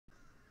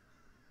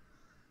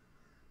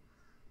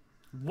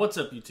What's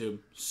up, YouTube?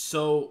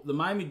 So, the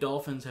Miami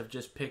Dolphins have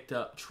just picked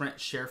up Trent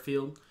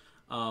Sherfield,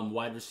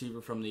 wide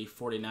receiver from the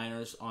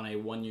 49ers, on a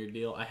one-year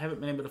deal. I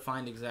haven't been able to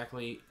find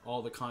exactly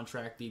all the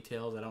contract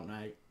details. I don't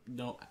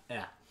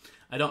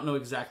know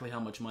exactly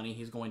how much money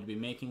he's going to be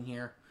making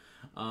here.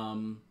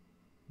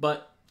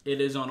 But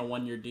it is on a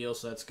one-year deal,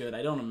 so that's good.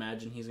 I don't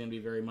imagine he's going to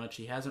be very much.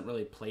 He hasn't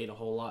really played a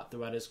whole lot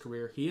throughout his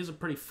career. He is a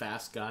pretty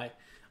fast guy,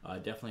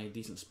 definitely a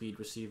decent speed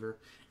receiver,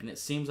 and it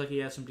seems like he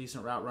has some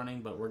decent route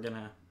running, but we're going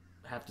to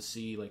have to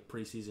see like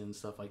preseason and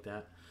stuff like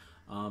that.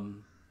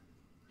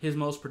 His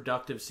most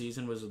productive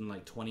season was in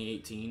like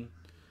 2018.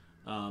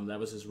 That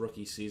was his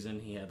rookie season.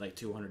 He had like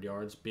 200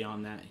 yards.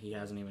 Beyond that, he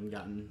hasn't even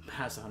gotten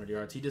past 100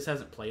 yards. He just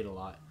hasn't played a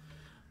lot.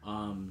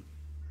 And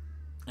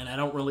I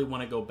don't really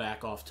want to go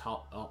back off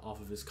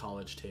of his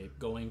college tape.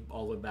 Going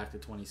all the way back to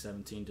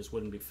 2017 just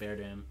wouldn't be fair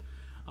to him.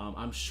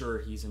 I'm sure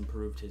he's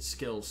improved his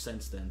skills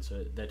since then,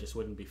 so that just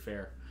wouldn't be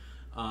fair.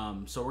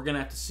 So we're going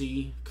to have to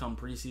see come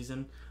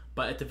preseason.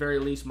 But at the very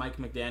least, Mike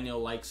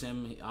McDaniel likes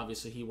him.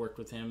 Obviously, he worked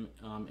with him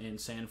in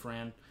San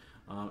Fran,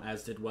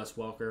 as did Wes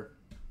Welker.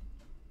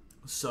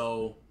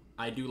 So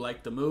I do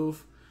like the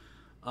move.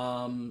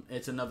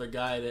 It's another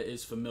guy that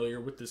is familiar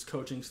with this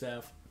coaching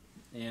staff.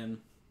 And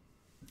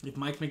if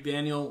Mike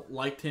McDaniel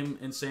liked him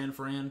in San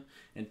Fran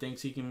and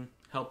thinks he can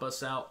help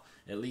us out,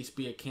 at least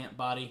be a camp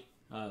body,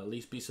 at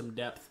least be some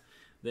depth,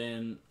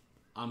 then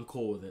I'm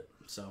cool with it.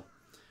 So,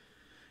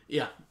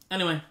 yeah.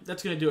 Anyway,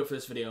 that's going to do it for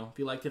this video. If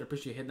you liked it, I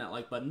appreciate you hitting that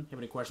like button. If you have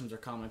any questions or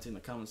comments in the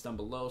comments down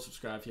below,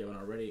 subscribe if you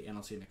haven't already, and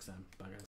I'll see you next time. Bye, guys.